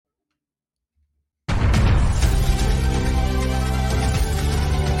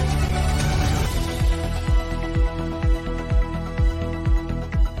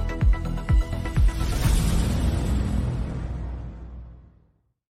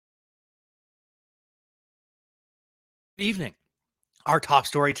Evening. Our top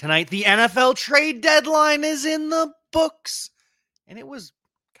story tonight, the NFL trade deadline is in the books. And it was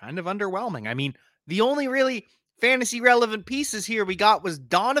kind of underwhelming. I mean, the only really fantasy relevant pieces here we got was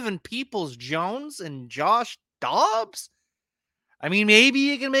Donovan Peoples-Jones and Josh Dobbs. I mean, maybe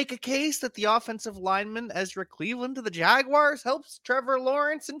you can make a case that the offensive lineman Ezra Cleveland to the Jaguars helps Trevor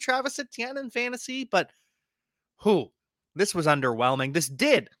Lawrence and Travis Etienne in fantasy, but this was underwhelming. This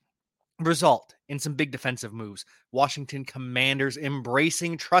did result in some big defensive moves. Washington Commanders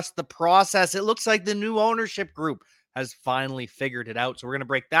embracing trust the process. It looks like the new ownership group has finally figured it out. So we're going to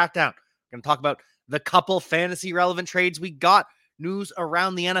break that down. We're going to talk about the couple fantasy relevant trades we got, news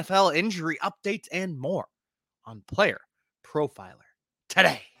around the NFL, injury updates, and more on Player Profiler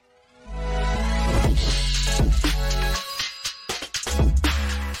today.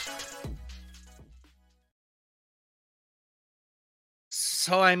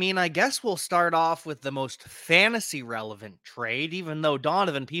 So, I guess we'll start off with the most fantasy relevant trade, even though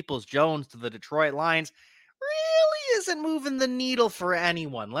Donovan Peoples-Jones to the Detroit Lions really isn't moving the needle for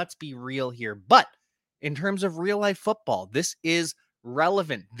anyone. Let's be real here. But in terms of real life football, this is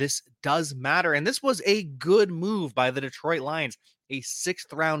relevant. This does matter. And this was a good move by the Detroit Lions, a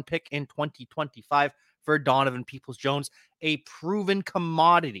 6th round pick in 2025 for Donovan Peoples-Jones, a proven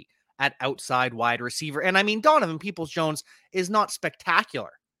commodity at outside wide receiver. And Donovan Peoples-Jones is not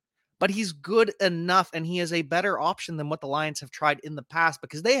spectacular, but he's good enough, and he is a better option than what the Lions have tried in the past,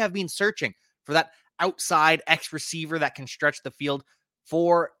 because they have been searching for that outside X receiver that can stretch the field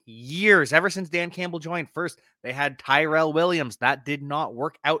for years. Ever since Dan Campbell joined, first they had Tyrell Williams. That did not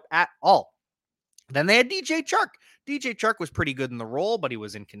work out at all. Then they had DJ Chark. DJ Chark was pretty good in the role, but he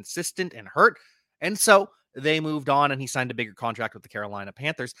was inconsistent and hurt. And so they moved on, and he signed a bigger contract with the Carolina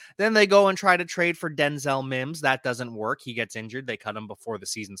Panthers. Then they go and try to trade for Denzel Mims. That doesn't work. He gets injured. They cut him before the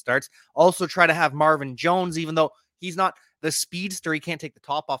season starts. Also try to have Marvin Jones, even though he's not the speedster. He can't take the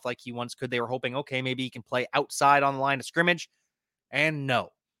top off like he once could. They were hoping, okay, maybe he can play outside on the line of scrimmage. And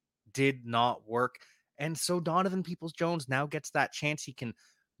no, did not work. And so Donovan Peoples-Jones now gets that chance. He can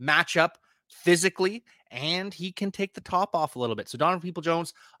match up physically, and he can take the top off a little bit. So Donovan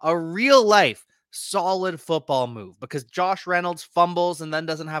Peoples-Jones, a real life solid football move, because Josh Reynolds fumbles and then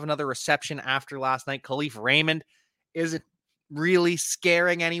doesn't have another reception after last night. Khalif Raymond isn't really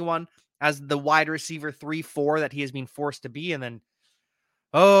scaring anyone as the wide receiver 3-4 that he has been forced to be. And then,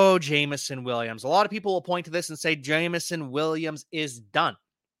 Jameson Williams. A lot of people will point to this and say Jameson Williams is done.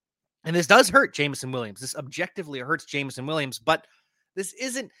 And this does hurt Jameson Williams. This objectively hurts Jameson Williams, but this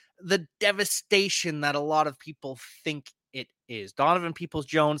isn't the devastation that a lot of people think it is. Donovan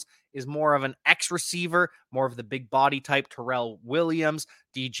Peoples-Jones is more of an X receiver, more of the big body type, Tyrell Williams,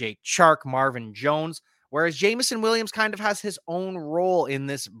 DJ Chark, Marvin Jones, whereas Jameson Williams kind of has his own role in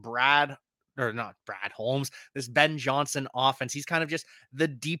this this Ben Johnson offense. He's kind of just the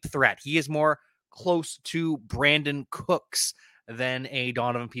deep threat. He is more close to Brandon Cooks than a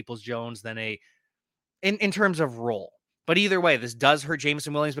Donovan Peoples-Jones, in terms of role. But either way, this does hurt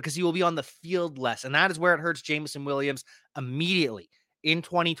Jameson Williams because he will be on the field less. And that is where it hurts Jameson Williams immediately. In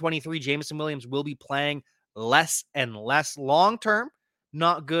 2023, Jameson Williams will be playing less and less long-term.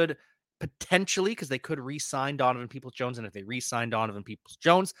 Not good potentially, because they could re-sign Donovan Peoples-Jones. And if they re-sign Donovan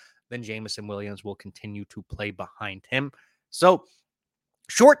Peoples-Jones, then Jameson Williams will continue to play behind him. So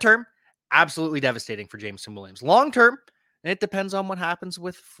short-term, absolutely devastating for Jameson Williams. Long-term, and it depends on what happens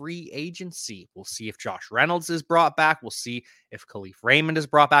with free agency. We'll see if Josh Reynolds is brought back. We'll see if Khalif Raymond is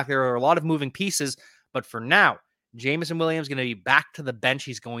brought back. There are a lot of moving pieces. But for now, Jameson Williams is going to be back to the bench.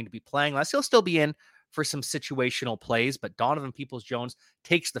 He's going to be playing less. He'll still be in for some situational plays. But Donovan Peoples-Jones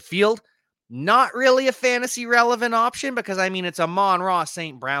takes the field. Not really a fantasy relevant option because, it's Amon-Ra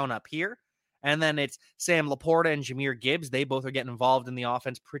St. Brown up here. And then it's Sam Laporta and Jahmyr Gibbs. They both are getting involved in the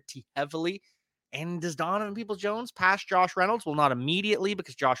offense pretty heavily. And does Donovan Peoples-Jones pass Josh Reynolds? Well, not immediately,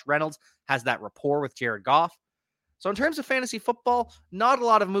 because Josh Reynolds has that rapport with Jared Goff. So in terms of fantasy football, not a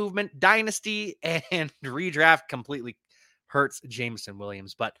lot of movement. Dynasty and redraft completely hurts Jameson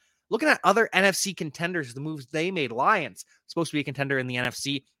Williams. But looking at other NFC contenders, the moves they made, Lions, supposed to be a contender in the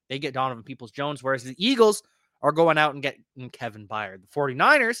NFC. They get Donovan Peoples-Jones, whereas the Eagles are going out and getting Kevin Byard. The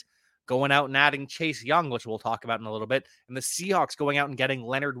 49ers going out and adding Chase Young, which we'll talk about in a little bit. And the Seahawks going out and getting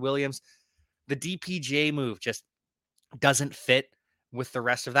Leonard Williams. The DPJ move just doesn't fit with the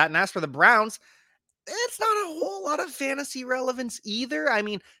rest of that. And as for the Browns, it's not a whole lot of fantasy relevance either.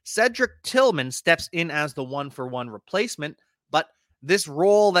 Cedric Tillman steps in as the 1-for-1 replacement, but this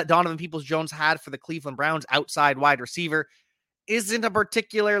role that Donovan Peoples-Jones had for the Cleveland Browns, outside wide receiver, isn't a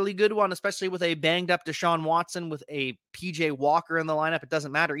particularly good one, especially with a banged up Deshaun Watson with a PJ Walker in the lineup. It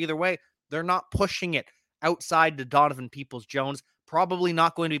doesn't matter either way. They're not pushing it outside to Donovan Peoples-Jones. Probably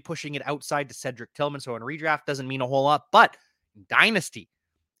not going to be pushing it outside to Cedric Tillman. So in redraft doesn't mean a whole lot. But in Dynasty,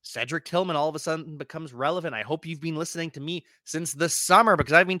 Cedric Tillman all of a sudden becomes relevant. I hope you've been listening to me since the summer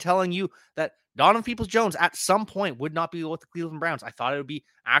because I've been telling you that Donovan Peoples-Jones at some point would not be with the Cleveland Browns. I thought it would be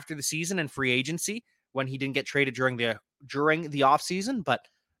after the season and free agency when he didn't get traded during the offseason. But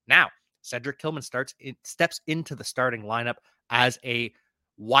now Cedric Tillman steps into the starting lineup as a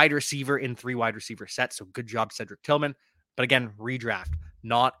wide receiver in 3 wide receiver sets. So good job, Cedric Tillman. But again, redraft,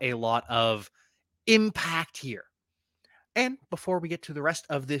 not a lot of impact here. And before we get to the rest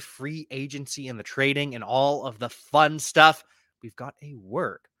of the free agency and the trading and all of the fun stuff, we've got a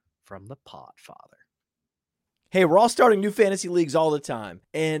word from the Podfather. Hey, we're all starting new fantasy leagues all the time.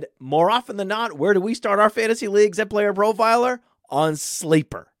 And more often than not, where do we start our fantasy leagues at Player Profiler? On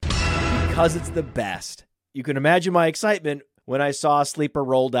Sleeper. Because it's the best. You can imagine my excitement when I saw Sleeper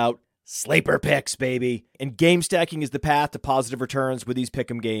rolled out. Sleeper picks, baby. And game stacking is the path to positive returns with these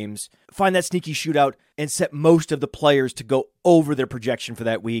pick'em games. Find that sneaky shootout and set most of the players to go over their projection for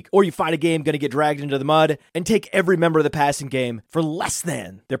that week. Or you find a game going to get dragged into the mud and take every member of the passing game for less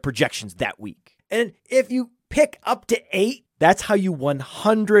than their projections that week. And if you pick up to 8, that's how you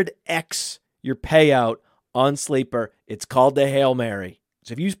 100x your payout on Sleeper. It's called the Hail Mary.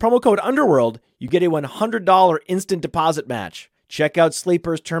 So if you use promo code Underworld, you get a $100 instant deposit match. Check out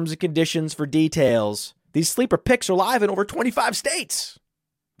Sleeper's terms and conditions for details. These Sleeper picks are live in over 25 states.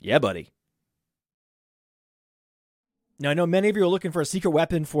 Yeah, buddy. Now, I know many of you are looking for a secret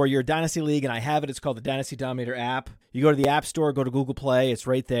weapon for your Dynasty League, and I have it. It's called the Dynasty Dominator app. You go to the App Store, go to Google Play. It's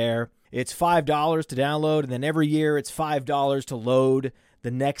right there. It's $5 to download, and then every year it's $5 to load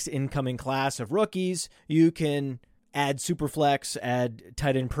the next incoming class of rookies. You can add Superflex, add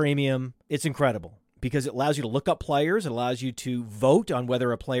tight end premium. It's incredible because it allows you to look up players. It allows you to vote on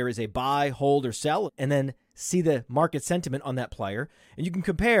whether a player is a buy, hold, or sell, and then see the market sentiment on that player. And you can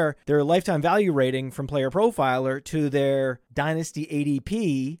compare their lifetime value rating from Player Profiler to their Dynasty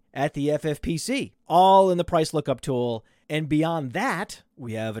ADP at the FFPC, all in the price lookup tool. And beyond that,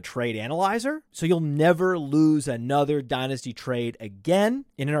 we have a trade analyzer, so you'll never lose another Dynasty trade again.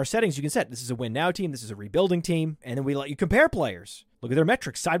 And in our settings, you can set this is a win now team, this is a rebuilding team, and then we let you compare players. Look at their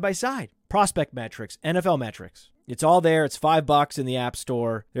metrics side by side. Prospect metrics, NFL metrics. It's all there. It's $5 in the App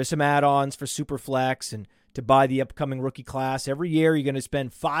Store. There's some add-ons for Superflex and to buy the upcoming rookie class. Every year, you're going to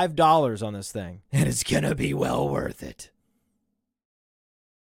spend $5 on this thing, and it's going to be well worth it.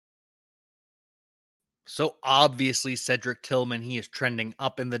 So obviously, Cedric Tillman, he is trending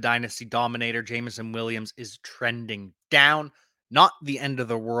up in the Dynasty Dominator. Jameson Williams is trending down. Not the end of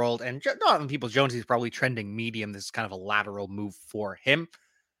the world. And Donovan Peoples-Jones, he's probably trending medium. This is kind of a lateral move for him.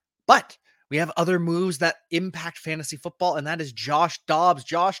 But we have other moves that impact fantasy football, and that is Josh Dobbs.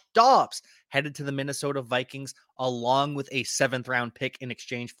 Josh Dobbs headed to the Minnesota Vikings along with a 7th-round pick in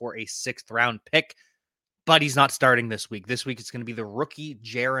exchange for a 6th-round pick. But he's not starting this week. This week, it's going to be the rookie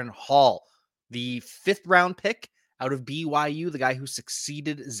Jaren Hall, the 5th-round pick out of BYU, the guy who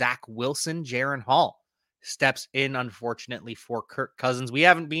succeeded Zach Wilson. Jaren Hall steps in, unfortunately, for Kirk Cousins. We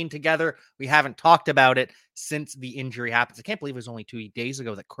haven't been together. We haven't talked about it since the injury happens. I can't believe it was only 2 days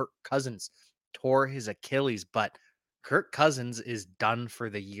ago that Kirk Cousins tore his Achilles, but Kirk Cousins is done for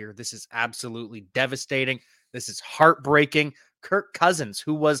the year. This is absolutely devastating. This is heartbreaking. Kirk Cousins,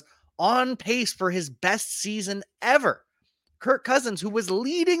 who was on pace for his best season ever. Kirk Cousins, who was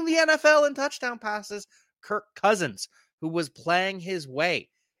leading the NFL in touchdown passes. Kirk Cousins, who was playing his way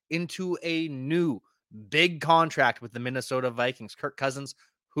into a new big contract with the Minnesota Vikings. Kirk Cousins,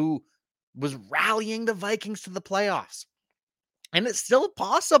 who was rallying the Vikings to the playoffs. And it's still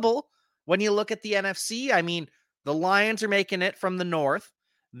possible when you look at the NFC. I mean, the Lions are making it from the north.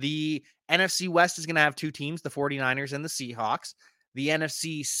 The NFC West is going to have 2 teams, the 49ers and the Seahawks. The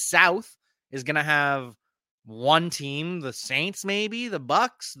NFC South is going to have 1 team, the Saints maybe, the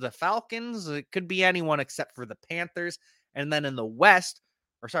Bucks, the Falcons. It could be anyone except for the Panthers. And then in the West,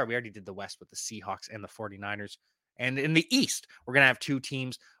 we already did the West with the Seahawks and the 49ers. And in the East, we're going to have 2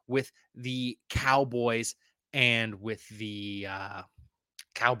 teams with the Cowboys and with the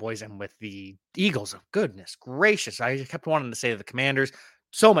Eagles. Oh, goodness gracious. I kept wanting to say the Commanders.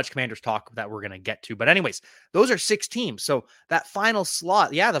 So much Commanders talk that we're going to get to. But anyways, those are 6 teams. So that final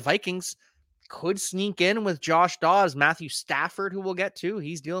slot, the Vikings could sneak in with Josh Dobbs, Matthew Stafford, who we'll get to.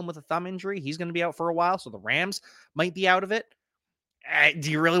 He's dealing with a thumb injury. He's going to be out for a while. So the Rams might be out of it. Do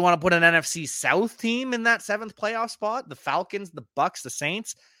you really want to put an NFC South team in that 7th playoff spot? The Falcons, the Bucks, the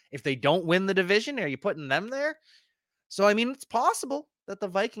Saints, if they don't win the division, are you putting them there? So, I mean, it's possible that the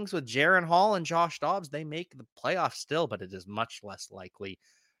Vikings with Jaren Hall and Josh Dobbs, they make the playoffs still, but it is much less likely.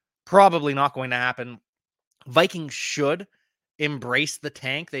 Probably not going to happen. Vikings should embrace the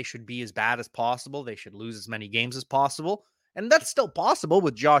tank. They should be as bad as possible. They should lose as many games as possible. And that's still possible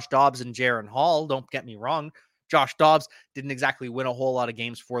with Josh Dobbs and Jaren Hall. Don't get me wrong. Josh Dobbs didn't exactly win a whole lot of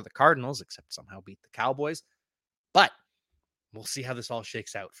games for the Cardinals, except somehow beat the Cowboys. But we'll see how this all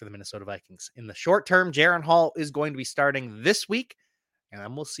shakes out for the Minnesota Vikings. In the short term, Jaren Hall is going to be starting this week. And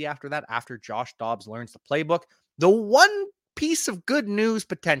then we'll see after that, after Josh Dobbs learns the playbook. The one piece of good news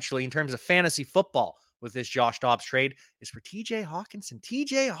potentially in terms of fantasy football with this Josh Dobbs trade is for TJ Hawkinson.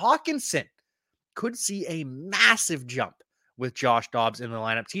 TJ Hawkinson could see a massive jump with Josh Dobbs in the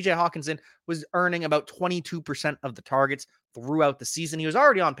lineup. TJ Hawkinson was earning about 22% of the targets throughout the season. He was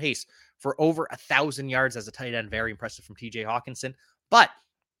already on pace for over 1,000 yards as a tight end. Very impressive from TJ Hawkinson. But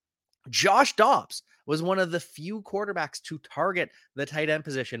Josh Dobbs was one of the few quarterbacks to target the tight end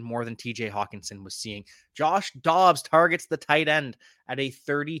position more than TJ Hawkinson was seeing. Josh Dobbs targets the tight end at a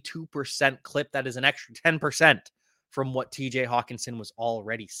 32% clip. That is an extra 10% from what TJ Hawkinson was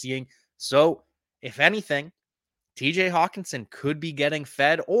already seeing. So, if anything, TJ Hawkinson could be getting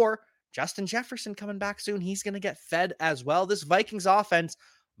fed, or Justin Jefferson coming back soon. He's going to get fed as well. This Vikings offense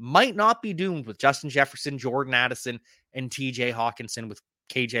might not be doomed with Justin Jefferson, Jordan Addison, and TJ Hawkinson, with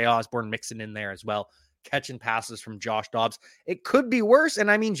KJ Osborne mixing in there as well, catching passes from Josh Dobbs. It could be worse. And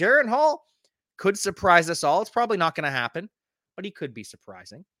I mean, Jaren Hall could surprise us all. It's probably not going to happen, but he could be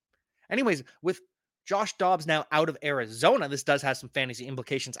surprising. Anyways, with Josh Dobbs now out of Arizona, this does have some fantasy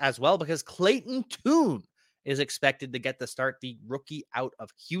implications as well, because Clayton Tune is expected to get the start. The rookie out of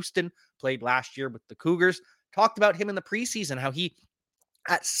Houston, played last year with the Cougars. Talked about him in the preseason, how he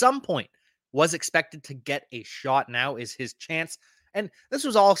at some point was expected to get a shot. Now is his chance. And this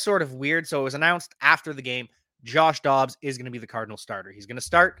was all sort of weird. So it was announced after the game, Josh Dobbs is going to be the Cardinal starter. He's going to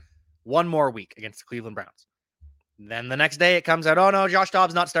start one more week against the Cleveland Browns. Then the next day it comes out, oh no, Josh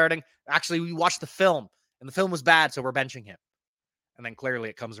Dobbs not starting. Actually, we watched the film and the film was bad, so we're benching him. And then clearly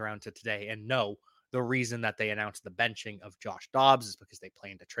it comes around to today. And no, the reason that they announced the benching of Josh Dobbs is because they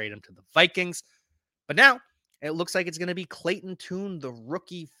plan to trade him to the Vikings. But now it looks like it's going to be Clayton Tune, the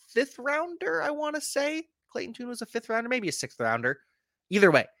rookie 5th rounder, I want to say. Clayton Tune was a 5th rounder, maybe a 6th rounder. Either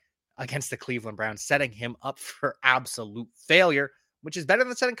way, against the Cleveland Browns, setting him up for absolute failure, which is better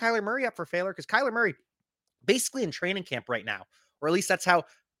than setting Kyler Murray up for failure, because Kyler Murray basically in training camp right now, or at least that's how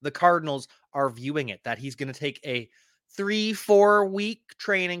the Cardinals are viewing it, that he's going to take a 3-4 week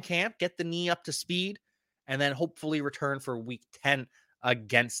training camp, get the knee up to speed, and then hopefully return for week 10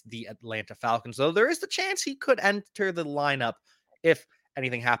 against the Atlanta Falcons. So there is the chance he could enter the lineup if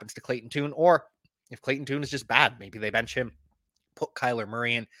anything happens to Clayton Tune, or if Clayton Tune is just bad, maybe they bench him, put Kyler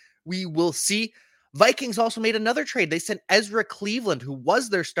Murray in. We will see. Vikings also made another trade. They sent Ezra Cleveland, who was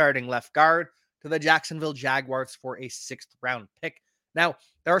their starting left guard, to the Jacksonville Jaguars for a 6th round pick. Now,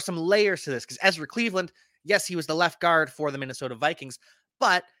 there are some layers to this, because Ezra Cleveland, yes, he was the left guard for the Minnesota Vikings,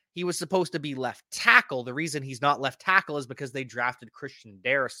 but he was supposed to be left tackle. The reason he's not left tackle is because they drafted Christian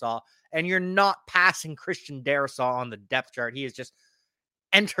Darrisaw, and you're not passing Christian Darrisaw on the depth chart. He is just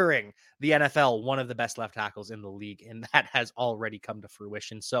entering the NFL, one of the best left tackles in the league, and that has already come to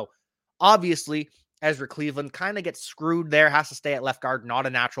fruition. So obviously, Ezra Cleveland kind of gets screwed there, has to stay at left guard, not a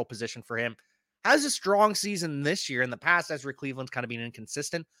natural position for him. Has a strong season this year. In the past, Ezra Cleveland's kind of been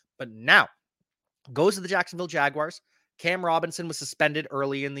inconsistent, but now goes to the Jacksonville Jaguars. Cam Robinson was suspended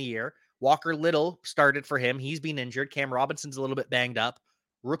early in the year. Walker Little started for him. He's been injured. Cam Robinson's a little bit banged up.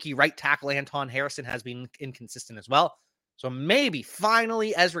 Rookie right tackle Anton Harrison has been inconsistent as well. So maybe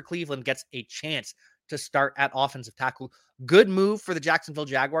finally Ezra Cleveland gets a chance to start at offensive tackle. Good move for the Jacksonville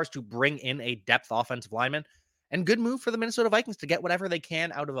Jaguars to bring in a depth offensive lineman, and good move for the Minnesota Vikings to get whatever they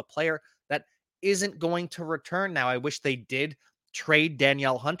can out of a player that isn't going to return. Now, I wish they did trade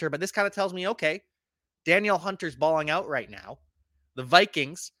Danielle Hunter, but this kind of tells me, okay, Danielle Hunter's balling out right now. The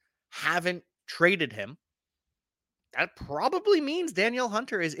Vikings haven't traded him. That probably means Danielle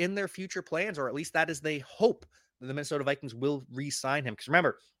Hunter is in their future plans, or at least that is they hope that the Minnesota Vikings will re-sign him. Because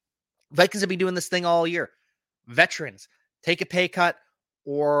remember, Vikings have been doing this thing all year. Veterans, take a pay cut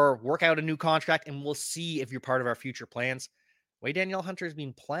or work out a new contract, and we'll see if you're part of our future plans. The way Danielle Hunter has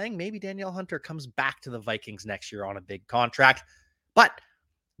been playing, maybe Danielle Hunter comes back to the Vikings next year on a big contract. But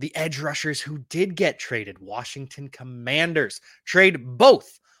the edge rushers who did get traded, Washington Commanders, trade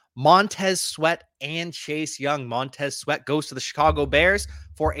both Montez Sweat and Chase Young. Montez Sweat goes to the Chicago Bears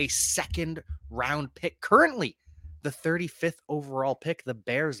for a 2nd round pick. Currently, the 35th overall pick. The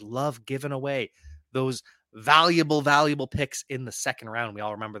Bears love giving away those valuable picks in the 2nd round. We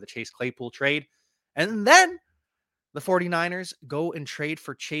all remember the Chase Claypool trade. And then the 49ers go and trade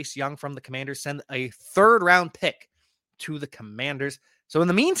for Chase Young from the Commanders, send a 3rd round pick to the Commanders. So in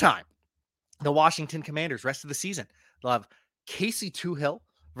the meantime, The Washington Commanders, rest of the season, they'll have Casey Toohill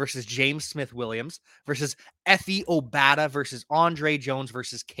versus James Smith-Williams versus Effie Obata versus Andre Jones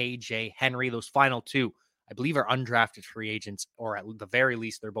versus KJ Henry. Those final two, I believe, are undrafted free agents, or at the very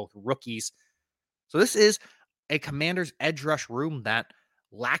least, they're both rookies. So this is a Commanders edge rush room that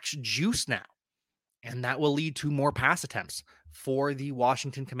lacks juice now. And that will lead to more pass attempts for the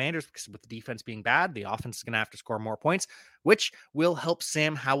Washington Commanders, because with the defense being bad, the offense is going to have to score more points, which will help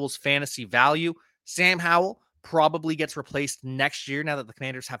Sam Howell's fantasy value. Sam Howell probably gets replaced next year now that the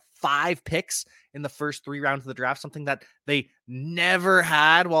Commanders have 5 picks in the first 3 rounds of the draft, something that they never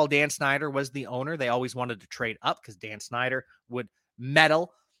had while Dan Snyder was the owner. They always wanted to trade up because Dan Snyder would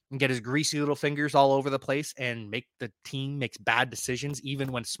meddle and get his greasy little fingers all over the place and make the team makes bad decisions,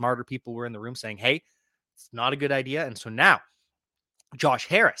 even when smarter people were in the room saying, hey, it's not a good idea. And so now Josh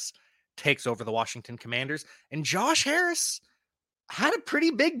Harris takes over the Washington Commanders, and Josh Harris had a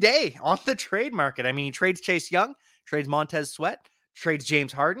pretty big day on the trade market. I mean, he trades Chase Young, trades Montez Sweat, trades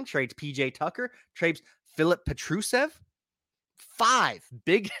James Harden, trades PJ Tucker, trades Philip Petrusev. 5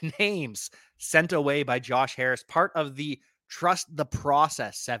 big names sent away by Josh Harris, part of the trust the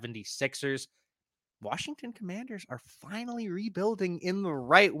process 76ers. Washington Commanders are finally rebuilding in the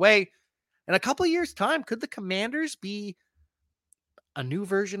right way. In a couple of years' time, could the Commanders be a new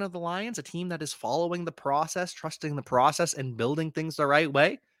version of the Lions, a team that is following the process, trusting the process, and building things the right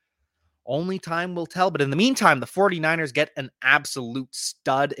way? Only time will tell. But in the meantime, the 49ers get an absolute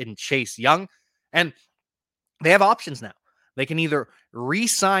stud in Chase Young, and they have options now. They can either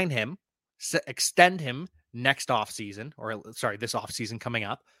re-sign him, extend him next offseason, or this offseason coming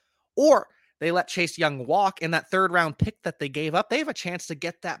up, or they let Chase Young walk, and that 3rd round pick that they gave up, they have a chance to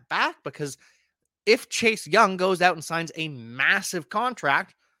get that back, because if Chase Young goes out and signs a massive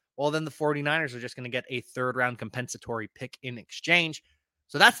contract, well, then the 49ers are just going to get a 3rd round compensatory pick in exchange.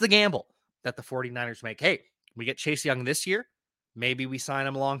 So that's the gamble that the 49ers make. Hey, we get Chase Young this year. Maybe we sign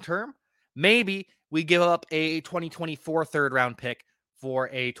him long term. Maybe we give up a 2024 3rd round pick for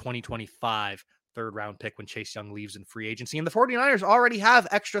a 2025 3rd round pick when Chase Young leaves in free agency. And the 49ers already have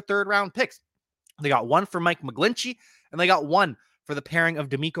extra 3rd round picks. They got one for Mike McGlinchey, and they got one for the pairing of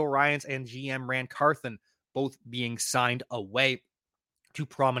D'Amico Ryans and GM Rand Carthen, both being signed away to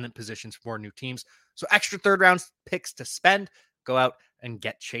prominent positions for new teams. So extra 3rd round picks to spend. Go out and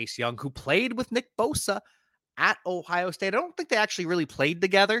get Chase Young, who played with Nick Bosa at Ohio State. I don't think they actually really played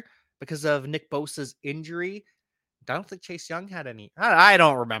together because of Nick Bosa's injury. I don't think Chase Young had any. I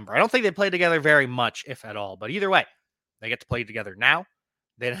don't remember. I don't think they played together very much, if at all. But either way, they get to play together now.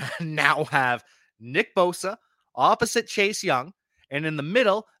 They now have Nick Bosa opposite Chase Young. And in the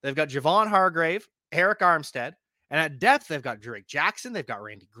middle, they've got Javon Hargrave, Eric Armstead. And at depth, they've got Drake Jackson. They've got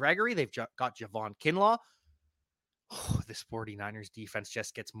Randy Gregory. They've got Javon Kinlaw. Oh, this 49ers defense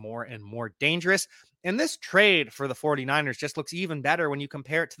just gets more and more dangerous. And this trade for the 49ers just looks even better when you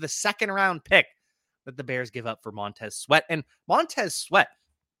compare it to the 2nd round pick that the Bears give up for Montez Sweat. And Montez Sweat,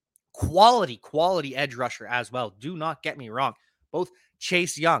 quality edge rusher as well. Do not get me wrong. Both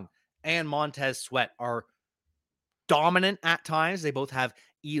Chase Young and Montez Sweat are dominant at times. They both have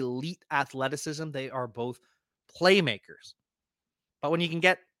elite athleticism. They are both playmakers. But when you can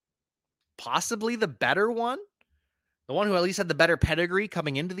get possibly the better one, the one who at least had the better pedigree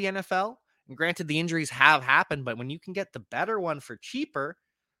coming into the NFL, and granted the injuries have happened, but when you can get the better one for cheaper,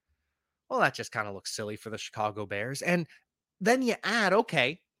 well, that just kind of looks silly for the Chicago Bears. And then you add,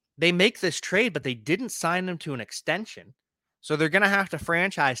 okay, they make this trade, but they didn't sign him to an extension. So they're going to have to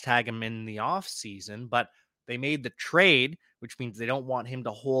franchise tag him in the offseason, but they made the trade, which means they don't want him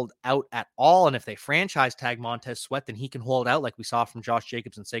to hold out at all. And if they franchise tag Montez Sweat, then he can hold out like we saw from Josh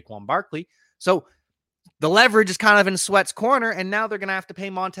Jacobs and Saquon Barkley. So the leverage is kind of in Sweat's corner, and now they're going to have to pay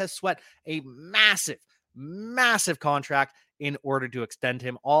Montez Sweat a massive contract in order to extend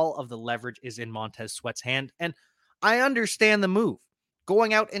him. All of the leverage is in Montez Sweat's hand, and I understand the move.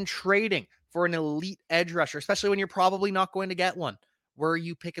 Going out and trading for an elite edge rusher, especially when you're probably not going to get one. Where are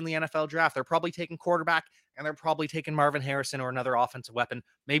you picking the NFL draft? They're probably taking quarterback, and they're probably taking Marvin Harrison or another offensive weapon.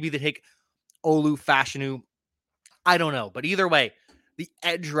 Maybe they take Olu Fashanu. I don't know. But either way, the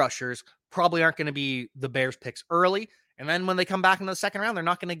edge rushers probably aren't going to be the Bears picks early. And then when they come back in the 2nd round, they're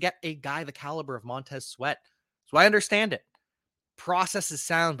not going to get a guy the caliber of Montez Sweat. So I understand it. Process is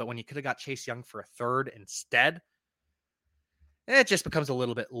sound, but when you could have got Chase Young for a 3rd instead, it just becomes a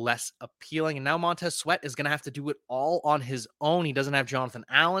little bit less appealing. And now Montez Sweat is going to have to do it all on his own. He doesn't have Jonathan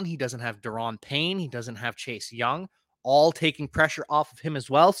Allen. He doesn't have Daron Payne. He doesn't have Chase Young, all taking pressure off of him as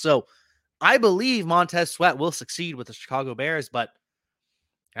well. So I believe Montez Sweat will succeed with the Chicago Bears, but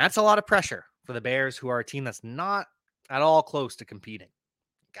that's a lot of pressure for the Bears, who are a team that's not at all close to competing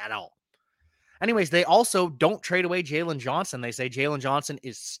at all. Anyways, they also don't trade away Jalen Johnson. They say Jalen Johnson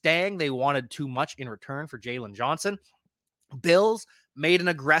is staying. They wanted too much in return for Jalen Johnson. Bills made an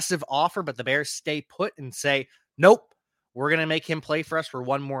aggressive offer, but the Bears stay put and say, nope, we're going to make him play for us for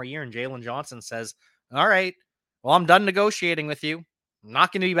one more year. And Jalen Johnson says, all right, well, I'm done negotiating with you. I'm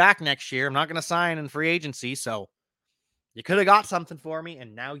not going to be back next year. I'm not going to sign in free agency. So you could have got something for me,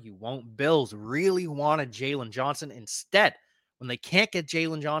 and now you won't. Bills really wanted Jalen Johnson. Instead, when they can't get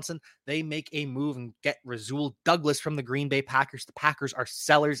Jalen Johnson, they make a move and get Rasul Douglas from the Green Bay Packers. The Packers are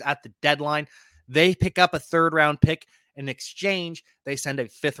sellers at the deadline. They pick up a third-round pick. In exchange, they send a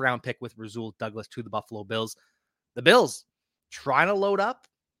fifth-round pick with Rasul Douglas to the Buffalo Bills. The Bills trying to load up,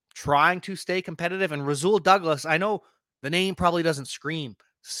 trying to stay competitive, and Rasul Douglas, I know the name probably doesn't scream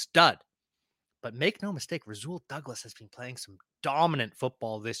stud, but make no mistake, Rasul Douglas has been playing some dominant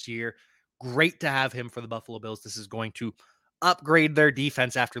football this year. Great to have him for the Buffalo Bills. This is going to upgrade their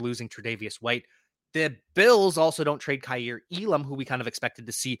defense after losing Tre'Davious White. The Bills also don't trade Kaiir Elam, who we kind of expected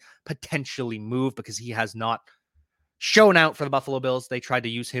to see potentially move because he has not shown out for the Buffalo Bills. They tried to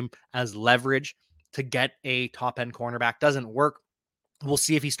use him as leverage to get a top-end cornerback. Doesn't work. We'll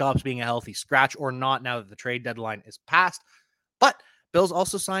see if he stops being a healthy scratch or not now that the trade deadline is passed. But Bills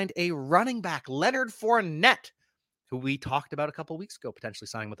also signed a running back, Leonard Fournette, who we talked about a couple weeks ago, potentially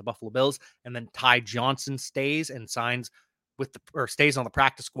signing with the Buffalo Bills. And then Ty Johnson stays and stays on the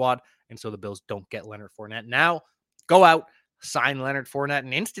practice squad. And so the Bills don't get Leonard Fournette. Now go out, sign Leonard Fournette,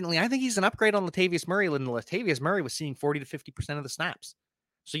 and instantly I think he's an upgrade on Latavius Murray. Latavius Murray was seeing 40 to 50% of the snaps.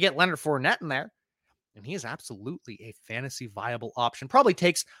 So you get Leonard Fournette in there, and he is absolutely a fantasy viable option. Probably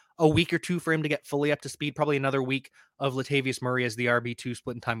takes a week or two for him to get fully up to speed. Probably another week of Latavius Murray as the RB2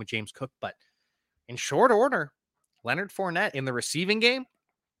 splitting time with James Cook. But in short order, Leonard Fournette in the receiving game,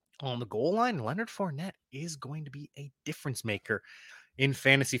 on the goal line, Leonard Fournette is going to be a difference maker in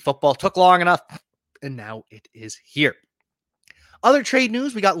fantasy football. Took long enough, and now it is here. Other trade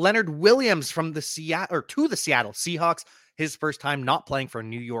news, we got Leonard Williams to the Seattle Seahawks. His first time not playing for a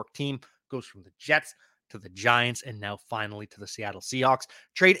New York team, goes from the Jets to the Giants, and now finally to the Seattle Seahawks.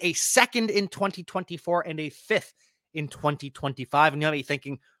 Trade a second in 2024 and a fifth in 2025. And you might be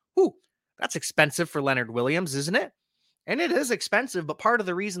thinking, that's expensive for Leonard Williams, isn't it? And it is expensive, but part of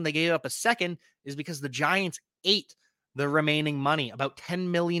the reason they gave up a second is because the Giants ate the remaining money. About $10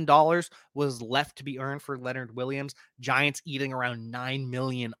 million was left to be earned for Leonard Williams. Giants eating around $9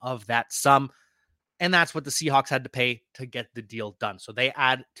 million of that sum. And that's what the Seahawks had to pay to get the deal done. So they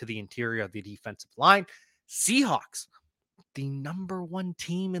add to the interior of the defensive line. Seahawks, the number one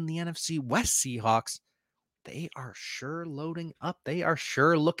team in the NFC West Seahawks, they are sure loading up. They are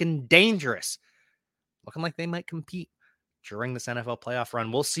sure looking dangerous. Looking like they might compete during this NFL playoff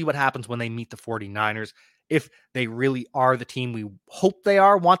run. We'll see what happens when they meet the 49ers. If they really are the team we hope they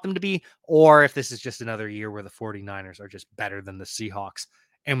are, want them to be, or if this is just another year where the 49ers are just better than the Seahawks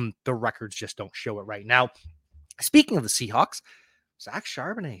and the records just don't show it right now. Speaking of the Seahawks, Zach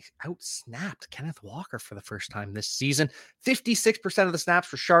Charbonnet outsnapped Kenneth Walker for the first time this season. 56% of the snaps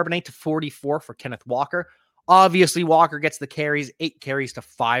for Charbonnet to 44 for Kenneth Walker. Obviously, Walker gets the carries, 8 carries to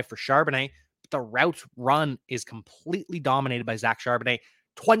 5 for Charbonnet. But the route run is completely dominated by Zach Charbonnet.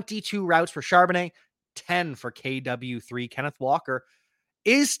 22 routes for Charbonnet, 10 for KW3. Kenneth Walker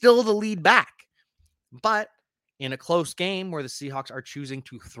is still the lead back. But in a close game where the Seahawks are choosing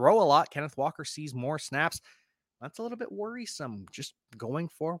to throw a lot, Kenneth Walker sees more snaps. That's a little bit worrisome just going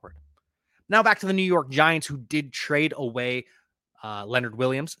forward. Now back to the New York Giants, who did trade away Leonard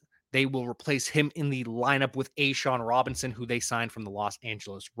Williams. They will replace him in the lineup with A'Shawn Robinson, who they signed from the Los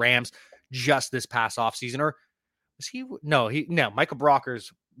Angeles Rams just this past offseason. Or was he? No, Michael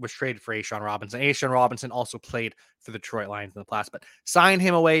Brockers was traded for A'Shawn Robinson. A'Shawn Robinson also played for the Detroit Lions in the past, but signed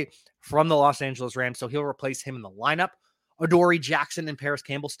him away from the Los Angeles Rams, so he'll replace him in the lineup. Adoree Jackson and Paris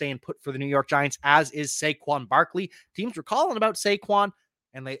Campbell staying put for the New York Giants, as is Saquon Barkley. Teams were calling about Saquon,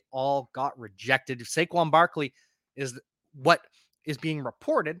 and they all got rejected. Saquon Barkley is what is being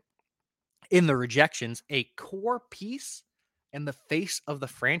reported in the rejections, a core piece and the face of the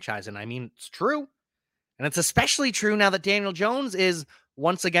franchise. And I mean, it's true. And it's especially true now that Daniel Jones is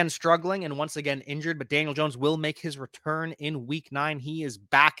once again struggling and once again injured, but Daniel Jones will make his return in week 9. He is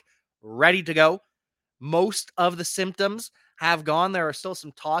back, ready to go. Most of the symptoms have gone. There are still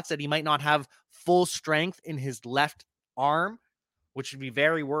some talks that he might not have full strength in his left arm, which would be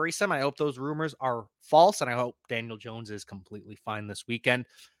very worrisome. I hope those rumors are false, and I hope Daniel Jones is completely fine this weekend.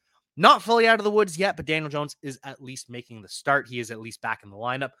 Not fully out of the woods yet, but Daniel Jones is at least making the start. He is at least back in the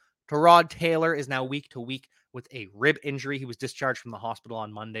lineup. Tyrod Taylor is now week to week with a rib injury. He was discharged from the hospital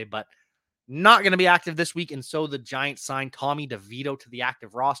on Monday, but not going to be active this week, and so the Giants signed Tommy DeVito to the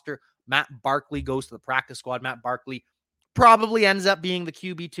active roster. Matt Barkley goes to the practice squad. Matt Barkley probably ends up being the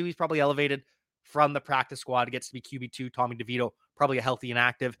QB2. He's probably elevated from the practice squad, gets to be QB2. Tommy DeVito, probably a healthy and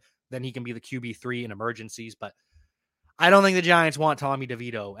active. Then he can be the QB3 in emergencies. But I don't think the Giants want Tommy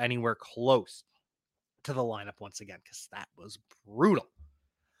DeVito anywhere close to the lineup once again, because that was brutal.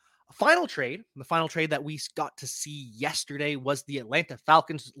 The final trade that we got to see yesterday was the Atlanta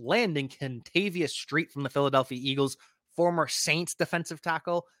Falcons landing Kentavius Street from the Philadelphia Eagles, former Saints defensive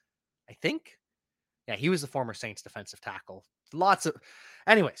tackle, I think. Yeah, he was the former Saints defensive tackle.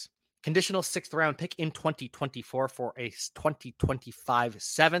 Anyways, conditional 6th round pick in 2024 for a 2025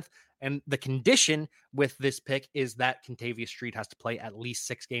 7th. And the condition with this pick is that Kentavius Street has to play at least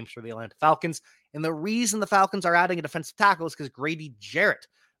 6 games for the Atlanta Falcons. And the reason the Falcons are adding a defensive tackle is because Grady Jarrett,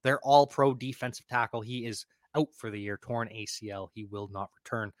 their all-pro defensive tackle, he is out for the year, torn ACL. He will not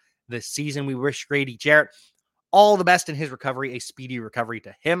return this season. We wish Grady Jarrett all the best in his recovery, a speedy recovery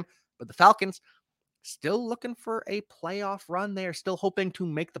to him. But the Falcons still looking for a playoff run. They are still hoping to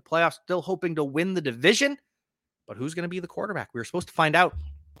make the playoffs, still hoping to win the division. But who's going to be the quarterback? We were supposed to find out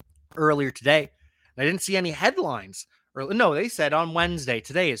earlier today. I didn't see any headlines. No, they said on Wednesday.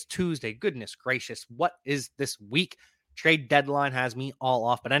 Today is Tuesday. Goodness gracious. What is this week? Trade deadline has me all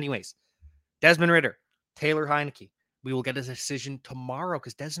off. But anyways, Desmond Ridder, Taylor Heineke. We will get a decision tomorrow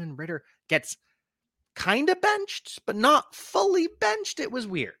because Desmond Ridder gets kind of benched, but not fully benched. It was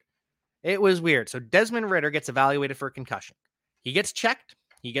weird. So Desmond Ridder gets evaluated for a concussion. He gets checked.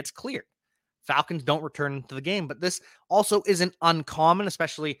 He gets cleared. Falcons don't return to the game, but this also isn't uncommon,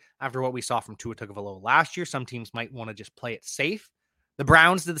 especially after what we saw from Tua Tagovailoa last year. Some teams might want to just play it safe. The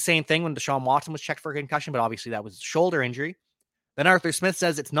Browns did the same thing when Deshaun Watson was checked for a concussion, but obviously that was a shoulder injury. Then Arthur Smith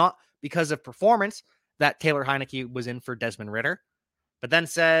says it's not because of performance that Taylor Heineke was in for Desmond Ridder, but then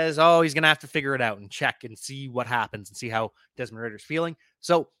says, he's going to have to figure it out and check and see what happens and see how Desmond Ridder's feeling.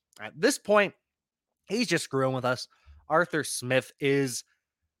 So at this point, he's just screwing with us. Arthur Smith is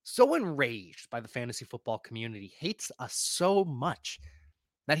so enraged by the fantasy football community, hates us so much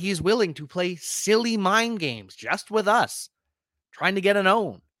that he's willing to play silly mind games just with us, trying to get an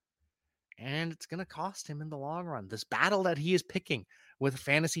own. And it's going to cost him in the long run. This battle that he is picking with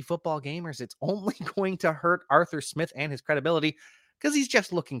fantasy football gamers, it's only going to hurt Arthur Smith and his credibility because he's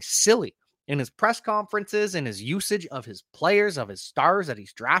just looking silly in his press conferences and his usage of his players, of his stars that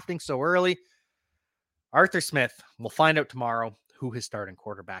he's drafting so early. Arthur Smith, we'll find out tomorrow who his starting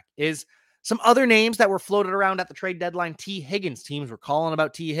quarterback is. Some other names that were floated around at the trade deadline, T. Higgins. Teams were calling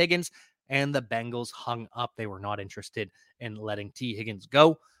about T. Higgins, and the Bengals hung up. They were not interested in letting T. Higgins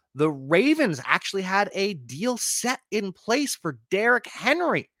go. The Ravens actually had a deal set in place for Derrick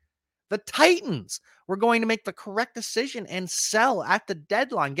Henry. The Titans were going to make the correct decision and sell at the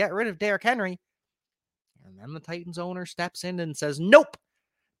deadline, get rid of Derrick Henry. And then the Titans owner steps in and says, nope,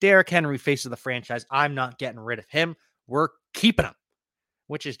 Derrick Henry faces the franchise. I'm not getting rid of him. We're keeping him,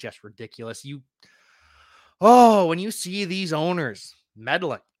 which is just ridiculous. When you see these owners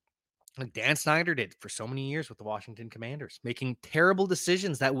meddling, like Dan Snyder did for so many years with the Washington Commanders, making terrible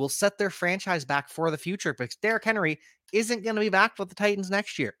decisions that will set their franchise back for the future, because Derrick Henry isn't going to be back with the Titans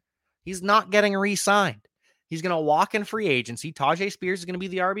next year. He's not getting re-signed. He's going to walk in free agency. Tajay Spears is going to be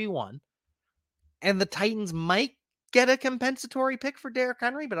the RB1. And the Titans might get a compensatory pick for Derrick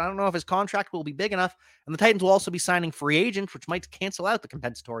Henry, but I don't know if his contract will be big enough. And the Titans will also be signing free agents, which might cancel out the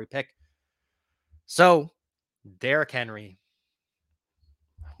compensatory pick. So, Derrick Henry,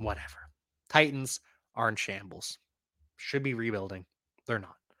 whatever. Titans are in shambles. Should be rebuilding. They're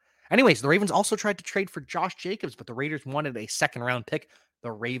not. Anyways, the Ravens also tried to trade for Josh Jacobs, but the Raiders wanted a second-round pick.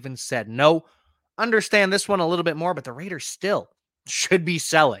 The Ravens said no. Understand this one a little bit more, but the Raiders still should be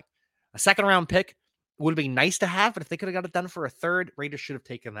selling. A second-round pick would be nice to have, but if they could have got it done for a third, Raiders should have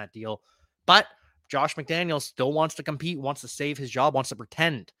taken that deal. But Josh McDaniels still wants to compete, wants to save his job, wants to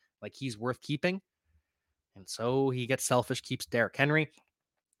pretend like he's worth keeping. And so he gets selfish, keeps Derrick Henry.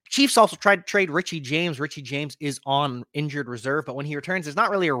 Chiefs also tried to trade Richie James. Richie James is on injured reserve, but when he returns, there's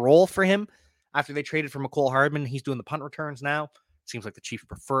not really a role for him. After they traded for McCole Hardman, he's doing the punt returns now. Seems like the Chiefs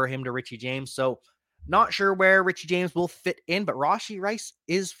prefer him to Richie James. So not sure where Richie James will fit in, but Rashee Rice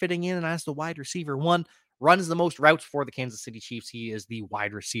is fitting in as the wide receiver one, runs the most routes for the Kansas City Chiefs. He is the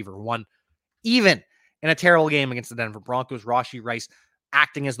wide receiver one. Even in a terrible game against the Denver Broncos, Rashee Rice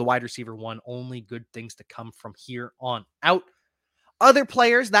acting as the wide receiver one. Only good things to come from here on out. Other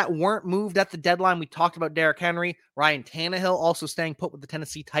players that weren't moved at the deadline, we talked about Derrick Henry. Ryan Tannehill also staying put with the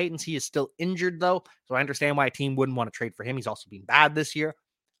Tennessee Titans. He is still injured, though, so I understand why a team wouldn't want to trade for him. He's also been bad this year.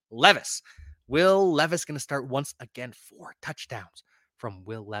 Levis. Will Levis going to start once again? 4 touchdowns from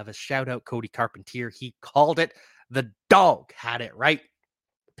Will Levis. Shout out Cody Carpentier. He called it. The dog had it right.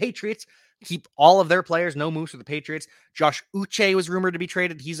 Patriots keep all of their players. No moves for the Patriots. Josh Uche was rumored to be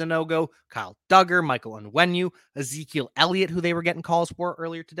traded. He's a no-go. Kyle Duggar, Michael Onwenu, Ezekiel Elliott, who they were getting calls for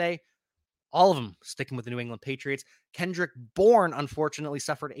earlier today. All of them sticking with the New England Patriots. Kendrick Bourne, unfortunately,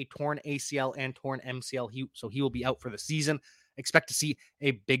 suffered a torn ACL and torn MCL, so he will be out for the season. Expect to see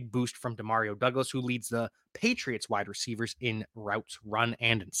a big boost from Demario Douglas, who leads the Patriots wide receivers in routes run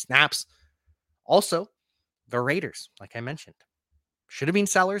and in snaps. Also, the Raiders, like I mentioned, should have been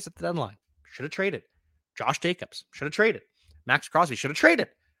sellers at the deadline. Should have traded. Josh Jacobs should have traded. Max Crosby should have traded.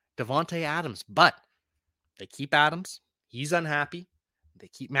 Devontae Adams, but they keep Adams. He's unhappy. They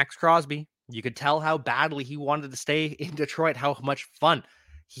keep Max Crosby. You could tell how badly he wanted to stay in Detroit, how much fun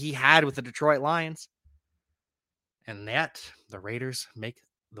he had with the Detroit Lions. And yet, the Raiders make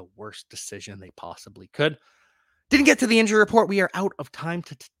the worst decision they possibly could. Didn't get to the injury report. We are out of time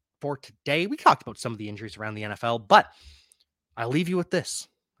for today. We talked about some of the injuries around the NFL, but I'll leave you with this.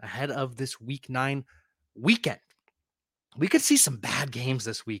 Ahead of this Week 9 weekend, we could see some bad games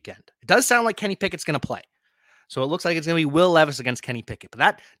this weekend. It does sound like Kenny Pickett's going to play. So it looks like it's going to be Will Levis against Kenny Pickett, but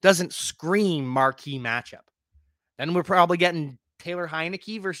that doesn't scream marquee matchup. Then we're probably getting Taylor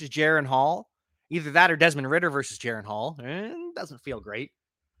Heineke versus Jaron Hall. Either that or Desmond Ridder versus Jaron Hall. Doesn't feel great.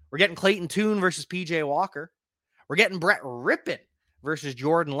 We're getting Clayton Tune versus PJ Walker. We're getting Brett Rippon versus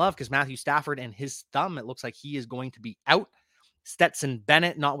Jordan Love because Matthew Stafford and his thumb, it looks like he is going to be out. Stetson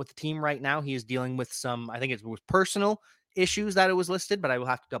Bennett, not with the team right now. He is dealing with some, I think it was personal issues that it was listed, but I will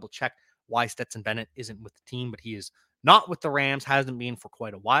have to double check why Stetson Bennett isn't with the team, but he is not with the Rams, hasn't been for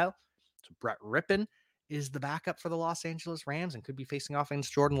quite a while. So Brett Rippon is the backup for the Los Angeles Rams and could be facing off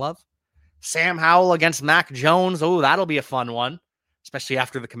against Jordan Love. Sam Howell against Mac Jones. Oh, that'll be a fun one, especially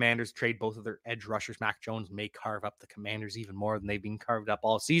after the Commanders trade both of their edge rushers. Mac Jones may carve up the Commanders even more than they've been carved up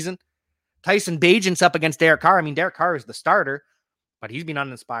all season. Tyson Bagent's up against Derek Carr. I mean, Derek Carr is the starter, but he's been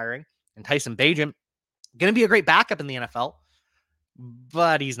uninspiring. And Tyson Bagent, going to be a great backup in the NFL,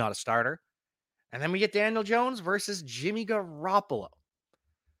 but he's not a starter. And then we get Daniel Jones versus Jimmy Garoppolo.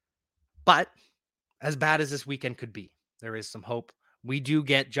 But as bad as this weekend could be, there is some hope. We do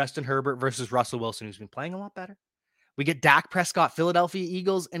get Justin Herbert versus Russell Wilson, who's been playing a lot better. We get Dak Prescott, Philadelphia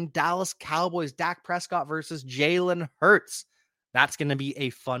Eagles, and Dallas Cowboys. Dak Prescott versus Jalen Hurts. That's going to be a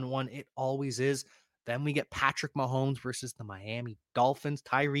fun one. It always is. Then we get Patrick Mahomes versus the Miami Dolphins.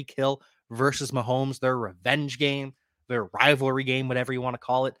 Tyreek Hill versus Mahomes, their revenge game, their rivalry game, whatever you want to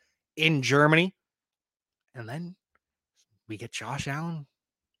call it, in Germany. And then we get Josh Allen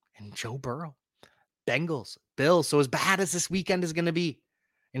and Joe Burrow. Bengals, Bills. So as bad as this weekend is going to be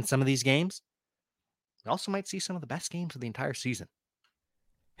in some of these games, we also might see some of the best games of the entire season.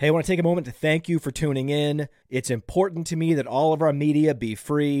 Hey, I want to take a moment to thank you for tuning in. It's important to me that all of our media be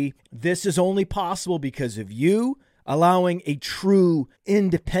free. This is only possible because of you allowing a true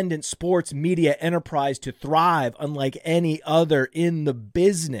independent sports media enterprise to thrive unlike any other in the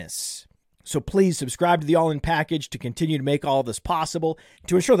business. So please subscribe to the All In Package to continue to make all of this possible,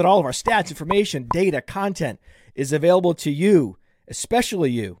 to ensure that all of our stats, information, data, content is available to you, especially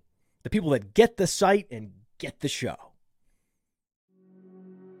you, the people that get the site and get the show.